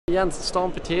Jens,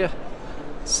 Stomp It here.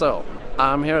 So,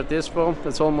 I'm here at Ispo.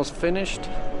 It's almost finished.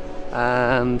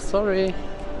 And sorry.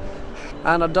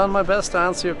 And I've done my best to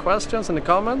answer your questions in the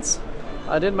comments.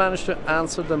 I did manage to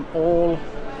answer them all,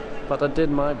 but I did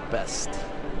my best.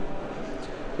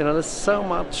 You know, there's so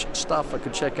much stuff I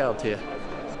could check out here.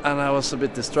 And I was a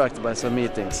bit distracted by some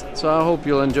meetings. So I hope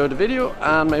you'll enjoy the video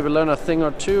and maybe learn a thing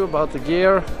or two about the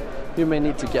gear you may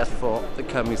need to get for the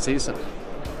coming season.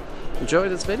 Enjoy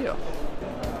this video.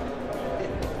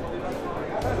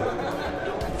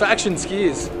 Faction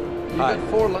skis. You got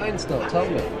 4 lines now, tell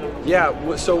me.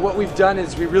 Yeah, so what we've done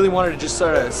is we really wanted to just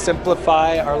sort of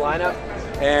simplify our lineup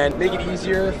and make it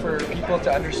easier for people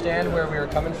to understand where we were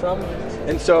coming from.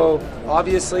 And so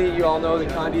obviously you all know the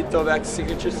Candide Thovex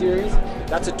signature series.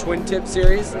 That's a twin tip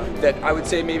series that I would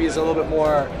say maybe is a little bit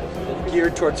more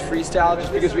geared towards freestyle,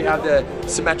 just because we have the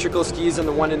symmetrical skis on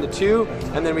the 1 and the 2,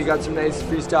 and then we got some nice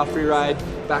freestyle freeride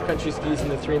backcountry skis in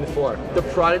the 3 and the 4. The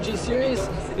Prodigy series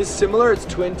is similar, it's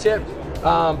twin tip,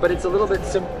 but it's a little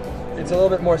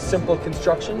bit more simple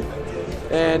construction.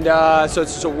 And so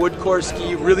it's just a wood core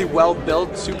ski, really well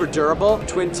built, super durable,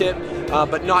 twin tip,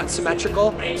 but not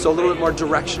symmetrical, so a little bit more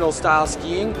directional style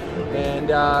skiing. And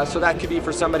so that could be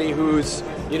for somebody who's,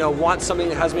 you know, wants something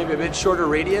that has maybe a bit shorter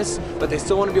radius, but they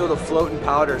still want to be able to float and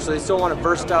powder. So they still want a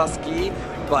versatile ski,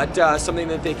 but something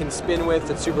that they can spin with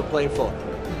that's super playful.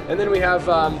 And then we have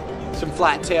some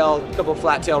flat tail, a couple of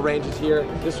flat tail ranges here.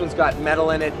 This one's got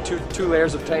metal in it, two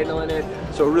layers of Titanal in it,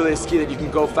 so really a ski that you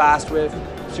can go fast with.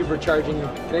 Super charging,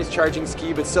 nice charging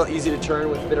ski, but still easy to turn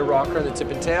with a bit of rocker on the tip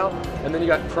and tail. And then you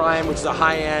got Prime, which is a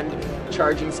high-end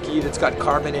charging ski that's got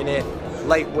carbon in it,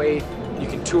 lightweight. You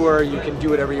can tour, you can do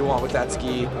whatever you want with that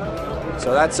ski.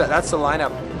 So that's the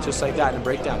lineup, just like that in a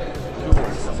breakdown.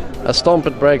 A Stomp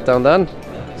It breakdown then.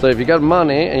 So if you got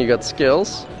money and you got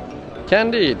skills,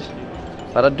 Candide.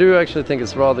 But I do actually think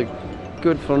it's rather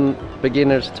good for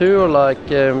beginners too, or like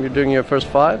you're doing your first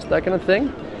 5s, that kind of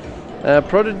thing.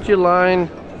 Prodigy line,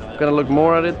 gonna look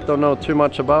more at it, don't know too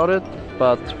much about it,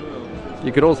 but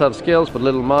you could also have skills but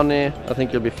little money. I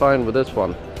think you'll be fine with this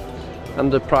one.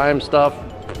 And the Prime stuff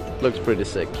looks pretty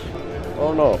sick.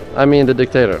 Oh no, I mean the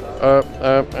Dictator.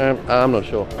 I'm not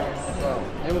sure. So,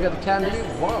 and we got the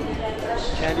Candide 1.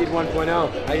 Candide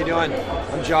 1.0. How you doing?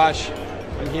 I'm Josh.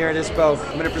 I'm here at Ispo.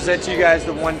 I'm going to present to you guys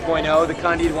the 1.0, the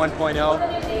Candide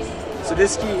 1.0. So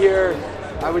this ski here,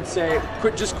 I would say,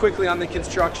 just quickly on the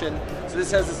construction. So this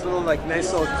has this little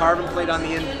nice little carbon plate on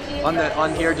the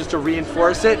on here just to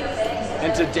reinforce it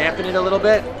and to dampen it a little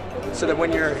bit, so that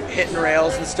when you're hitting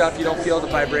rails and stuff, you don't feel the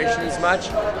vibration as much.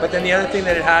 But then the other thing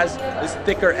that it has is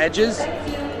thicker edges,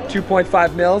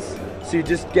 2.5 mils, so you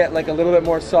just get like a little bit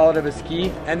more solid of a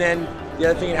ski. And then the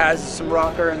other thing it has is some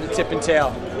rocker in the tip and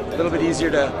tail, a little bit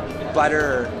easier to butter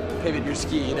or pivot your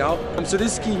ski, you know? So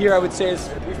this ski here, I would say, is,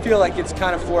 we feel like it's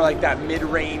kind of for like that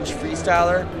mid-range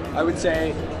freestyler. I would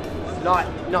say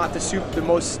not the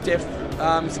most stiff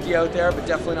ski out there, but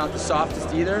definitely not the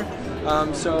softest either.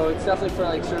 So it's definitely for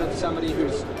like sort of somebody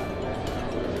who's,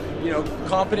 you know,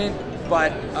 competent,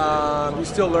 but who's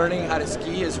still learning how to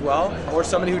ski as well, or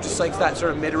somebody who just likes that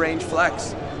sort of mid-range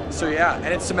flex. So yeah,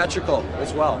 and it's symmetrical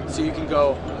as well, so you can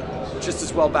go just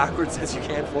as well backwards as you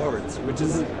can forwards, which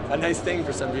is a nice thing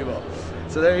for some people.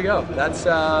 So there you go. That's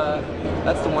the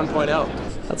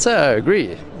 1.0. I'd say I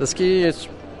agree. The ski is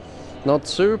not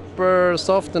super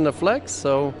soft in the flex,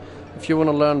 so if you want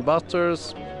to learn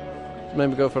butters,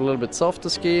 maybe go for a little bit softer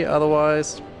ski.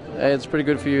 Otherwise, it's pretty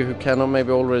good for you who cannot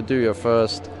maybe already do your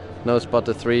first nose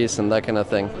butter 3s and that kind of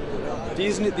thing.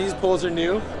 These poles are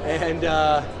new, and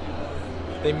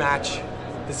they match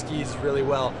the skis really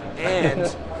well. And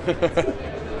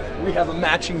we have a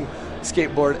matching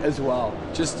skateboard as well,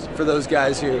 just for those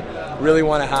guys who really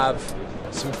want to have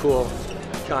some cool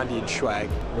Candide swag.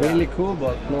 Really cool,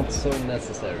 but not so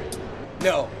necessary.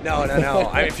 No. I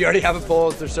mean, if you already have a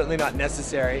poles, they're certainly not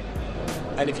necessary.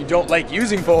 And if you don't like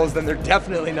using poles, then they're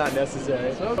definitely not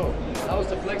necessary. So, how's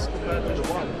the flex compared to the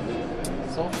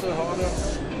 1? Softer, harder?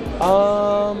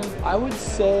 I would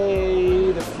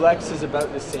say the flex is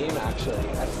about the same, actually.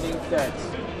 I think that,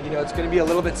 you know, it's going to be a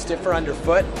little bit stiffer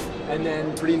underfoot, and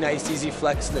then pretty nice, easy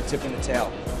flex in the tip and the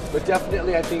tail. But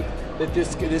definitely, I think that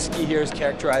this ski here is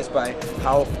characterized by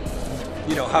how,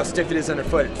 you know, how stiff it is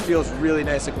underfoot. It feels really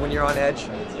nice. Like when you're on edge,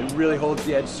 it really holds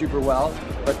the edge super well.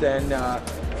 But then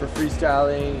for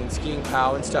freestyling and skiing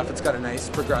pow and stuff, it's got a nice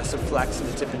progressive flex in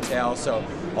the tip and tail, so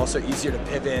also easier to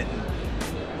pivot.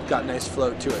 Got nice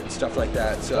float to it and stuff like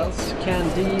that. So does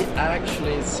Candide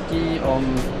actually ski on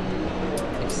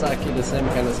exactly the same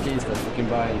kind of skis that you can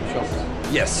buy in the shops?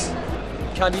 Yes.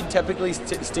 Candide typically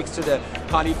sticks to the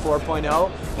Candide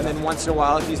 4.0, and then once in a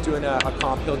while if he's doing a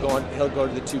comp, he'll go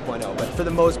to the 2.0. But for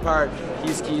the most part,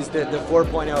 he skis the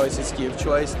 4.0 is his ski of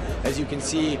choice, as you can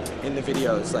see in the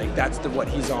videos. Like that's what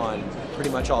he's on pretty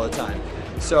much all the time.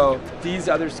 So these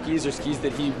other skis are skis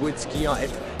that he would ski on.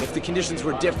 If the conditions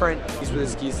were different, these were the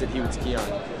skis that he would ski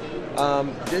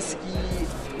on. This ski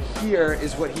here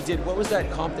is what he did. What was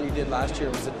that comp that he did last year?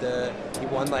 Was it he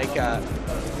won like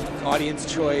audience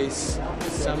choice?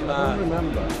 Some. I don't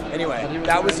remember. Anyway,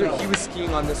 that was he was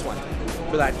skiing on this one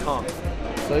for that comp.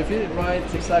 So if he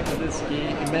rides exactly this ski,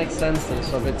 it makes sense that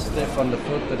it's a bit stiff on the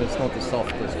foot, that it's not the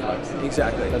softest flex.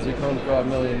 Exactly. Because you can't go a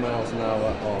million miles an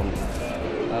hour on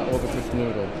overcooked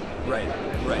noodle. Right.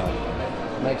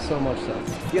 Makes so much sense.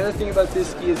 The other thing about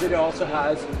this ski is that it also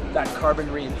has that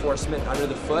carbon reinforcement under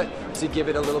the foot to give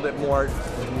it a little bit more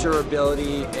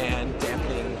durability and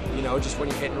dampening. You know, just when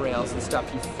you're hitting rails and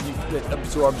stuff, it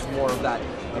absorbs more of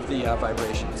the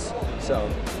vibrations. So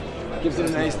it gives it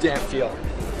a nice damp feel.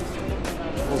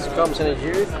 This comes in a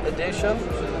youth edition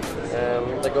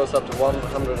that goes up to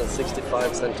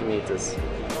 165 centimeters.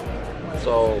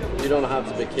 So you don't have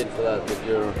to be a kid for that if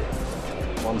you're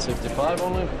 165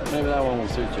 only. Maybe that one will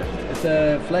suit you. Is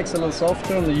the flex a little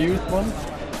softer on the youth one?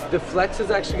 The flex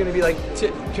is actually going to be like,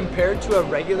 compared to a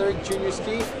regular junior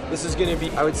ski, this is going to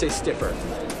be, I would say, stiffer.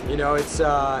 You know, it's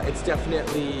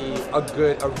definitely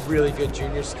a really good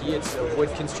junior ski. It's a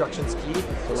wood construction ski.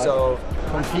 So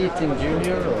competing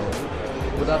junior, or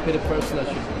would that be the person that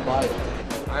should buy it?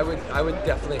 I would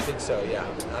definitely think so. Yeah,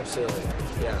 absolutely.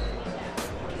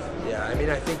 Yeah, I mean,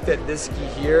 I think that this ski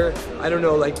here, I don't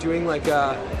know, like doing like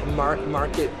a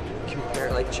market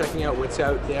compare, like checking out what's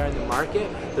out there in the market.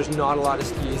 There's not a lot of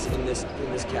skis in this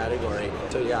category.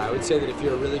 So yeah, I would say that if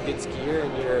you're a really good skier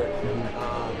and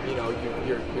you know,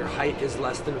 your height is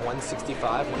less than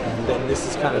 165, then this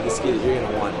is kind of the ski that you're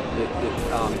going to want.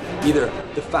 Either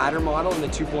the fatter model in the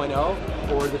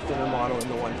 2.0 or the thinner model in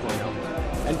the 1.0.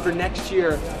 And for next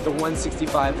year, the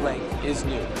 165 length is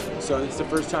new. So it's the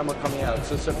first time we're coming out.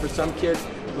 So for some kids,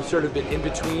 we've sort of been in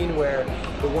between, where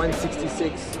the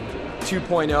 166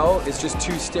 2.0 is just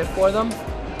too stiff for them,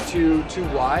 too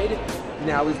wide.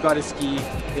 Now we've got a ski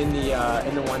in the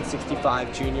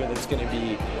 165 junior that's going to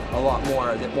be a lot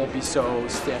more, that won't be so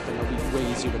stiff, and it'll be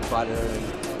way easier to butter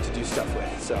and to do stuff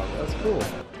with. So that's cool.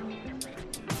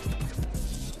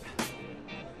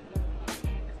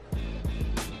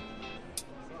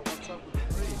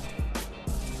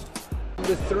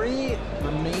 The 3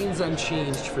 remains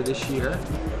unchanged for this year.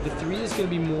 The 3 is going to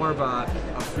be more of a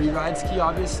freeride ski,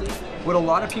 obviously. What a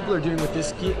lot of people are doing with this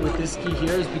ski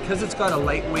here is, because it's got a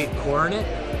lightweight core in it,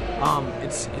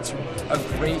 it's a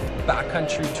great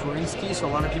backcountry touring ski. So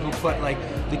a lot of people put like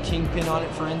the Kingpin on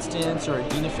it, for instance, or a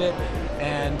Dynafit,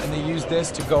 and they use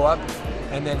this to go up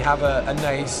and then have a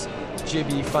nice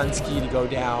jibby fun ski to go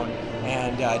down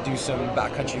and do some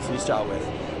backcountry freestyle with.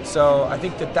 So I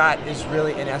think that is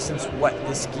really, in essence, what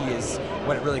this ski is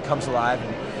when it really comes alive.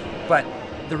 But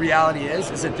the reality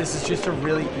is that this is just a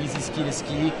really easy ski to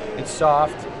ski. It's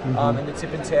soft in the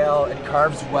tip and tail. It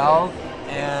carves well,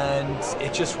 and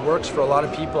it just works for a lot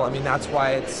of people. I mean, that's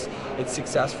why it's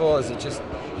successful. Is it just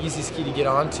easy ski to get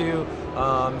onto?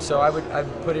 So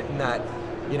I'd put it in that.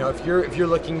 You know, if you're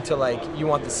looking to, like, you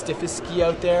want the stiffest ski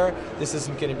out there, this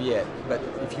isn't going to be it. But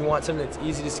if you want something that's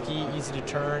easy to ski, easy to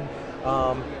turn,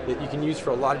 that you can use for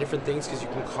a lot of different things, because you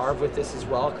can carve with this as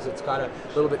well, because it's got a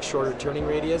little bit shorter turning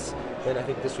radius, then I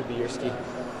think this would be your ski.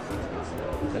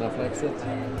 Can I flex it?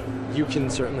 You can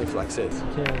certainly flex it.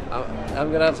 I'm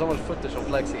going to have so much footage on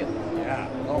flexing it. Yeah.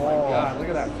 Oh my God, look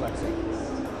at that flexing.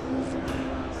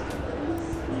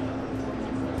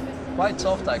 Quite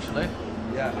soft, actually.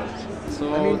 Yeah.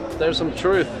 So I mean, there's some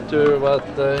truth to what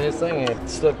he's saying.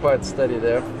 It's still quite steady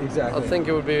there. Exactly. I think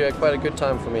it would be quite a good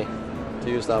time for me to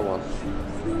use that one.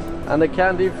 And the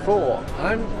Candide 4,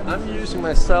 I'm using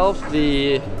myself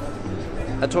the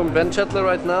Atomic Bench Settler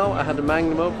right now. I had the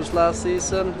Magnum Opus last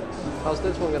season. How's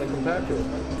this one going to compare to it?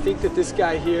 I think that this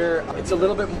guy here, it's a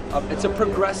little bit, it's a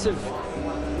progressive.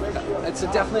 It's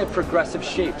definitely a progressive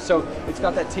shape. So it's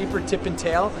got that tapered tip and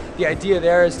tail. The idea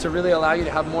there is to really allow you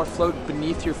to have more float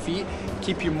beneath your feet,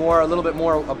 keep you a little bit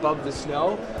more above the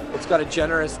snow. It's got a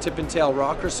generous tip and tail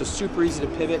rocker, so super easy to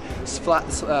pivot,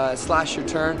 slash your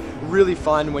turn. Really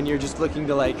fun when you're just looking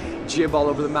to like jib all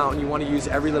over the mountain. You want to use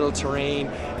every little terrain,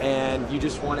 and you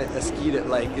just want a ski that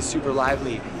like is super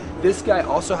lively. This guy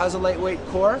also has a lightweight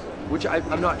core, which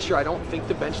I'm not sure. I don't think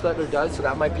the Bench Settler does, so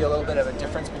that might be a little bit of a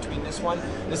difference between this one.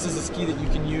 This is a ski that you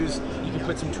can use. You can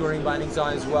put some touring bindings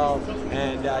on as well,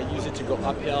 and use it to go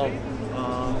uphill,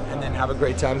 and then have a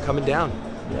great time coming down.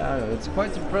 Yeah, it's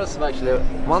quite impressive actually.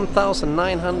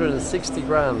 1,960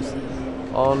 grams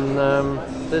on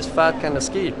this fat kind of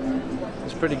ski.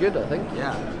 It's pretty good, I think.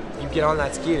 Yeah, you get on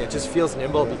that ski and it just feels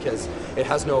nimble because it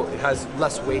has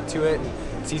less weight to it and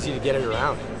it's easy to get it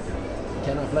around.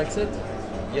 Can I flex it?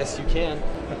 Yes, you can.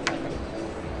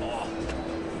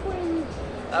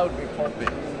 That would be poppy.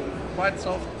 Quite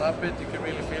soft that bit, you can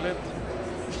really feel it.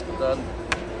 Then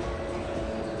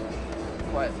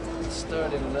quite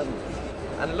sturdy in the middle.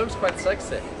 And it looks quite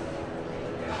sexy.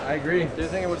 I agree. Do you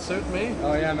think it would suit me?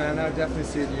 Oh yeah, man, that would definitely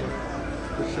suit you.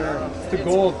 For sure. It's the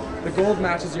gold. The gold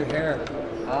matches your hair.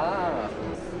 Ah.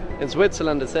 In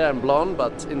Switzerland it's hair and blonde,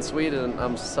 but in Sweden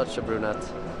I'm such a brunette.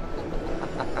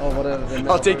 Oh, whatever.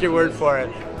 I'll take your word for it.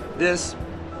 This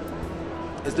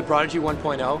is the Prodigy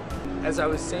 1.0. As I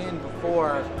was saying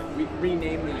before, we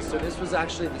renamed these. So this was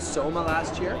actually the Soma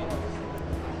last year.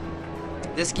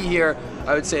 This ski here,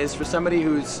 I would say, is for somebody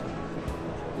who's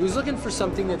looking for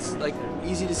something that's like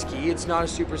easy to ski. It's not a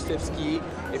super stiff ski.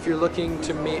 If you're looking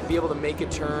to be able to make a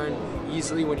turn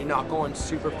easily when you're not going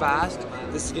super fast,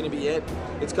 this is going to be it.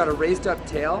 It's got a raised up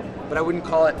tail, but I wouldn't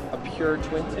call it a pure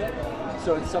twin tip.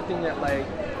 So it's something that, like,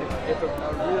 if a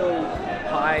really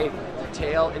high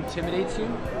tail intimidates you,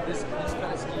 this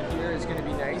kind of ski here is going to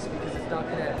be nice because it's not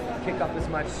going to kick up as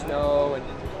much snow, and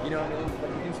you know what I mean?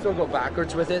 But you can still go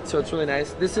backwards with it, so it's really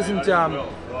nice. This isn't a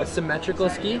symmetrical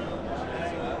ski.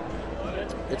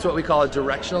 It's what we call a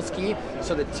directional ski,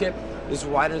 so the tip is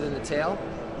wider than the tail.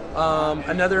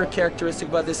 Another characteristic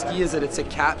about this ski is that it's a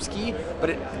cap ski,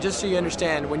 but just so you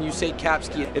understand, when you say cap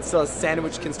ski, it's still a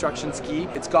sandwich construction ski.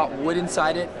 It's got wood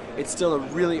inside it. It's still a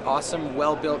really awesome,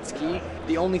 well-built ski.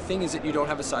 The only thing is that you don't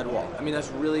have a sidewall. I mean, that's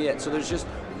really it. So there's just,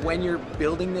 when you're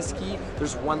building this ski,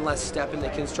 there's one less step in the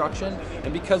construction,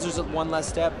 and because there's one less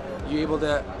step, you're able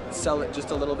to sell it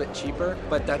just a little bit cheaper,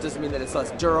 but that doesn't mean that it's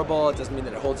less durable. It doesn't mean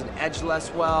that it holds an edge less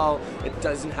well. It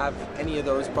doesn't have any of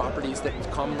those properties that is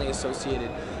commonly associated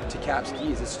to cap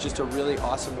skis. It's just a really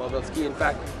awesome, well-built ski. In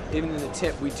fact, even in the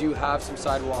tip, we do have some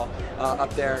sidewall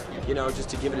up there, you know, just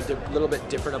to give it a little bit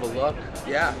different of a look.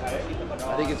 Yeah,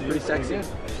 I think it's pretty sexy.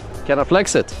 Can I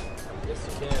flex it? Yes,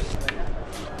 you can.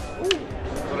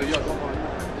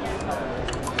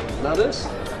 Now this,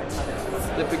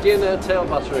 the beginner tail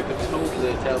butter could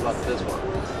totally tail butter this one.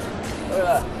 Look at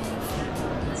that.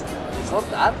 It's not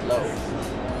that low.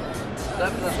 It's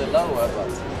definitely lower, but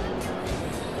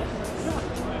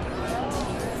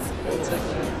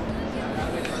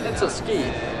it's a ski.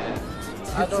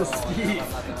 It's a ski.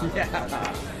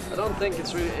 Yeah. I don't think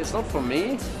it's not for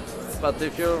me, but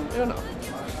if you're, you know,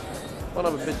 one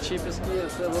of a bit cheaper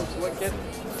skiers that looks wicked,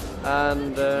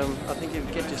 and I think you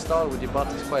get you started with your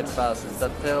buttons quite fast.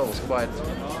 That tail was quite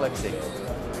flexy.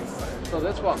 So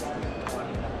this one,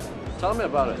 tell me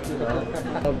about it.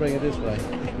 I'll bring it this way.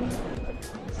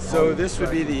 So this would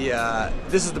be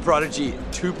this is the Prodigy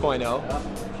 2.0,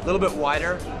 a little bit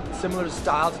wider, similar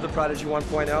style to the Prodigy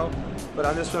 1.0, but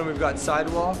on this one we've got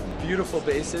sidewall, beautiful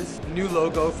bases, new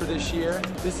logo for this year.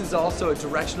 This is also a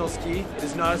directional ski. It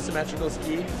is not a symmetrical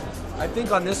ski. I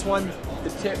think on this one, the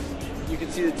tip, you can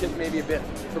see the tip maybe a bit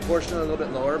proportionally a little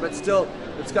bit lower, but still,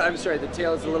 it's got, I'm sorry, the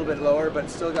tail is a little bit lower, but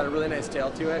it's still got a really nice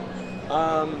tail to it.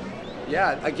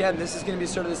 Yeah, again, this is going to be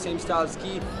sort of the same style of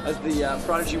ski as the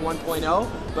Prodigy 1.0,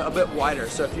 but a bit wider.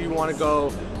 So if you want to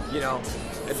go, you know,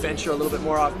 adventure a little bit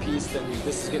more off-piste, then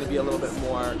this is going to be a little bit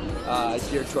more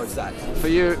geared towards that. For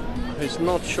you who's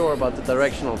not sure about the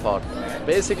directional part,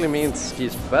 basically means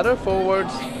skis better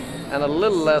forwards and a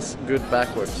little less good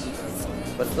backwards.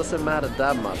 But it doesn't matter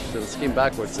that much, since skiing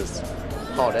backwards is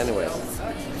hard anyways,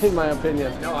 in my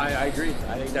opinion. No, I agree.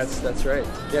 I think that's right.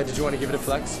 Yeah, did you want to give it a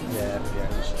flex? Yeah, we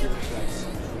should give it a flex.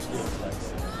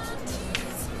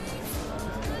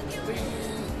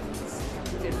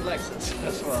 It flexes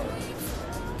as well.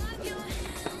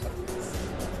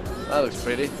 That looks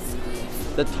pretty.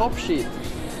 The top sheet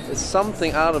is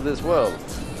something out of this world.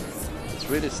 It's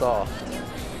really soft.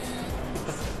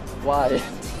 Why?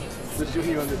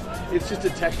 It's just a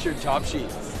textured top sheet.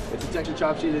 It's a textured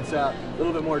top sheet. It's a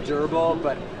little bit more durable,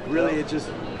 but really it feels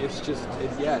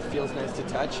nice to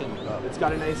touch, and it's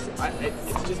got a nice. It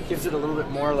just gives it a little bit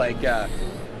more like I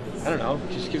don't know.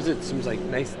 Just gives it some like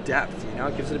nice depth. You know,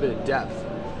 it gives it a bit of depth.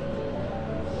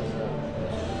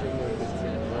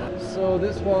 So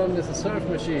this one is a surf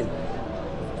machine.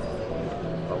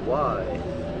 But why?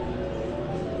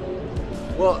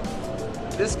 Well,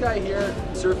 this guy here,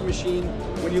 surf machine,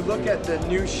 when you look at the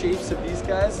new shapes of these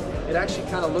guys, it actually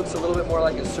kind of looks a little bit more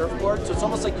like a surfboard. So it's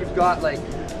almost like you've got like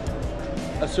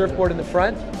a surfboard in the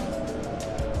front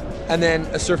and then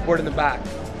a surfboard in the back.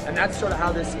 And that's sort of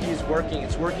how this ski is working.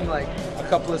 It's working like a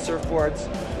couple of surfboards.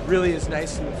 It really is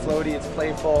nice and floaty, it's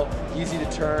playful, easy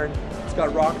to turn. It's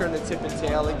got rocker in the tip and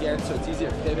tail again, so it's easy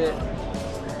to pivot.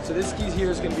 So this ski here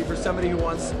is going to be for somebody who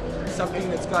wants something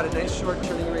that's got a nice short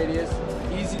turning radius,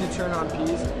 easy to turn on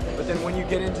piste, but then when you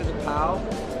get into the pow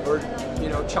or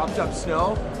chopped up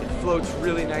snow, it floats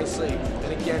really nicely,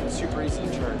 and again, super easy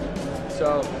to turn.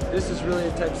 So this is really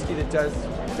a type of ski that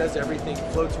does everything.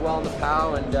 Floats well in the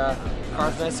pow and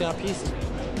cars nicely on piste.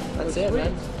 That's it,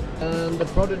 man. And the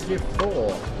Prodigy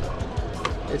 4.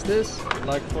 Is this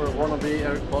like for wannabe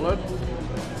Eric Pollard?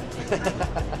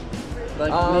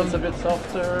 Like it's a bit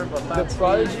softer, but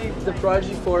the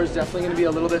Prodigy 4 is definitely going to be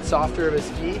a little bit softer of a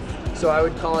ski. So I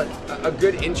would call it a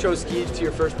good intro ski to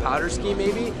your first powder ski,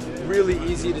 maybe. Really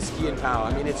easy to ski in pow.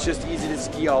 I mean, it's just easy to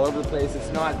ski all over the place.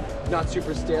 It's not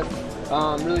super stiff.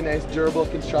 Really nice, durable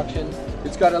construction.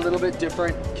 It's got a little bit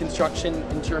different construction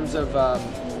in terms of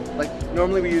like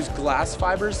normally we use glass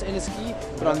fibers in a ski,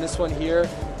 but on this one here,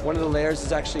 one of the layers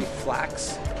is actually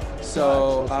flax.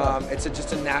 So it's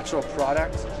just a natural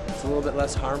product. It's a little bit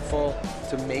less harmful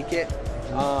to make it,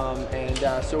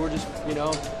 so we're just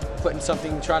putting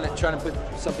something, trying to put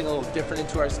something a little different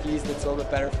into our skis that's a little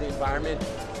bit better for the environment.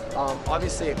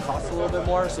 Obviously it costs a little bit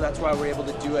more, so that's why we're able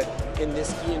to do it in this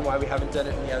ski, and why we haven't done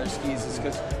it in the other skis is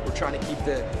because we're trying to keep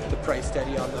the price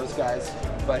steady on those guys.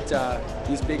 But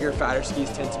these bigger, fatter skis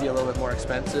tend to be a little bit more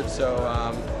expensive, so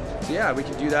yeah, we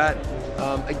can do that.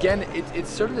 Again, it's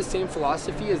sort of the same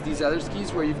philosophy as these other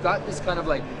skis, where you've got this kind of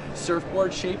like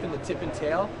surfboard shape in the tip and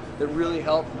tail that really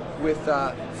help with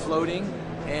floating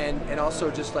and also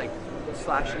just like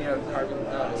slashing out,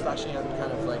 slashing out and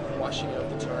kind of like washing out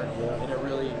the turn in a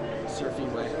really surfy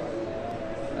way.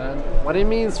 And what he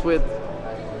means with,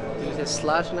 did you say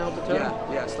slashing out the turn?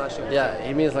 Yeah, slashing out. Yeah,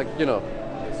 he means like,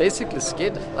 basically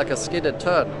skid, like a skidded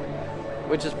turn,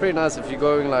 which is pretty nice if you're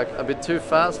going like a bit too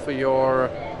fast for your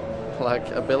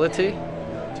like ability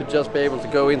to just be able to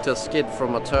go into a skid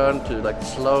from a turn to like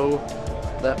slow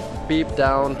that beep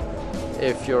down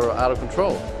if you're out of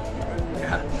control.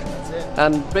 Yeah, that's it.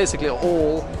 And basically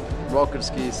all rocket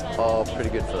skis are pretty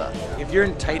good for that. If you're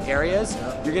in tight areas,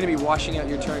 you're going to be washing out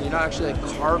your turn. You're not actually like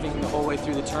carving the whole way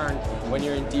through the turn when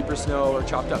you're in deeper snow or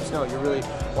chopped up snow. You're really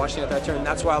washing out that turn. And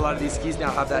that's why a lot of these skis now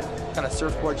have that kind of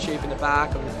surfboard shape in the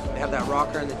back. They have that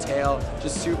rocker in the tail.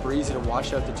 Just super easy to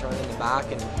wash out the turn in the back.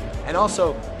 And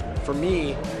also, for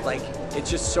me, like, it's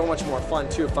just so much more fun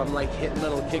too if I'm like hitting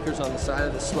little kickers on the side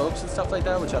of the slopes and stuff like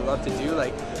that, which I love to do.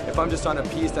 Like, if I'm just on a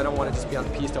piste, I don't want to just be on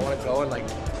the piste. I want to go and like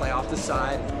play off the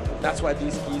side. That's why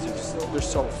these skis are just, they're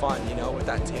so fun, with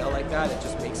that tail like that. It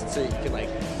just makes it so you can like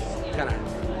kind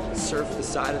of surf the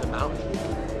side of the mountain.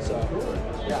 So,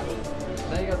 yeah.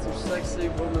 Now you got some sexy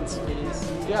women's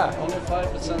skis. Yeah. Only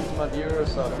 5% of my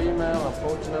viewers are female,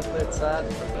 unfortunately it's sad,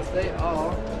 because they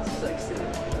are sexy.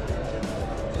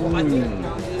 Well, I think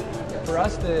for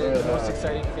us the most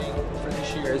exciting thing for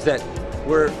this year is that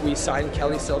we signed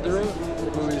Kelly Silderu,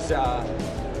 who's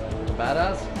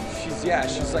badass.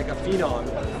 She's like a phenom,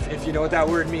 if you know what that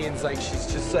word means. Like, she's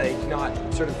just like not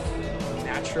sort of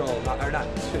natural,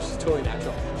 she's totally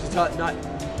natural. She's not,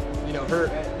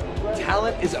 her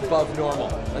talent is above normal.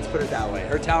 Let's put it that way.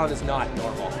 Her talent is not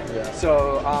normal. Yeah.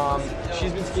 So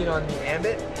she's been skiing on the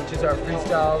AMBIT, which is our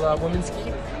freestyle women's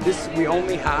ski. This we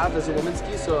only have as a women's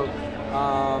ski, so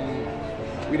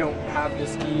we don't have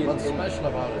this ski. What's special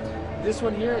about it? This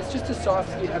one here, it's just a soft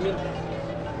ski. I mean,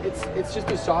 it's just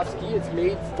a soft ski. It's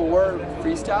made for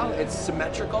freestyle. It's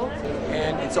symmetrical,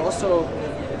 and it's also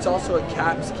a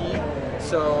cap ski.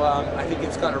 So I think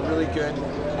it's got a really good.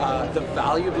 The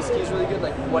value of the ski is really good.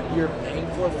 Like, what you're paying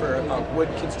for a wood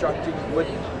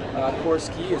core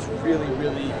ski is really,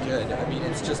 really good. I mean,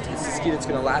 it's a ski that's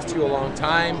going to last you a long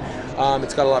time.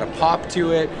 It's got a lot of pop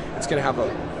to it. It's going to have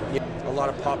a lot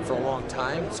of pop for a long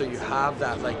time. So you have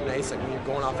that like nice, like when you're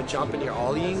going off a jump and you're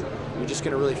ollieing, you're just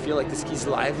going to really feel like the ski's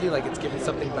lively, like it's giving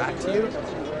something back to you.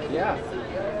 Yeah,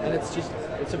 and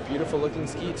it's a beautiful looking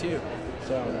ski too.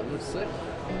 So that looks sick.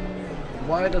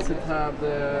 Why does it have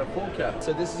the full cap?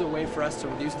 So this is a way for us to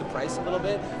reduce the price a little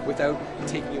bit without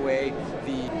taking away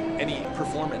any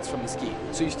performance from the ski.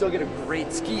 So you still get a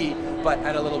great ski, but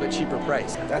at a little bit cheaper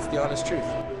price. That's the honest truth.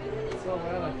 So we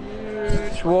had a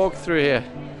huge walk through here.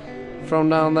 From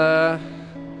down there,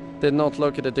 did not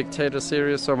look at the Dictator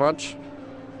series so much.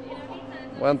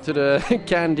 Went to the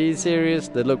Candide series,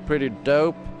 they look pretty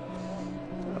dope.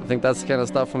 I think that's the kind of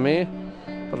stuff for me.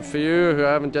 But for you who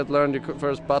haven't yet learned your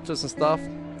first butters and stuff,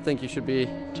 I think you should be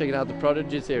checking out the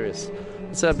Prodigy series.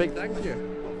 It's a big thank you.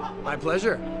 My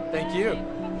pleasure. Thank you.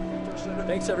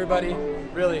 Thanks everybody.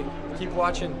 Really, keep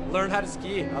watching. Learn how to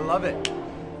ski. I love it.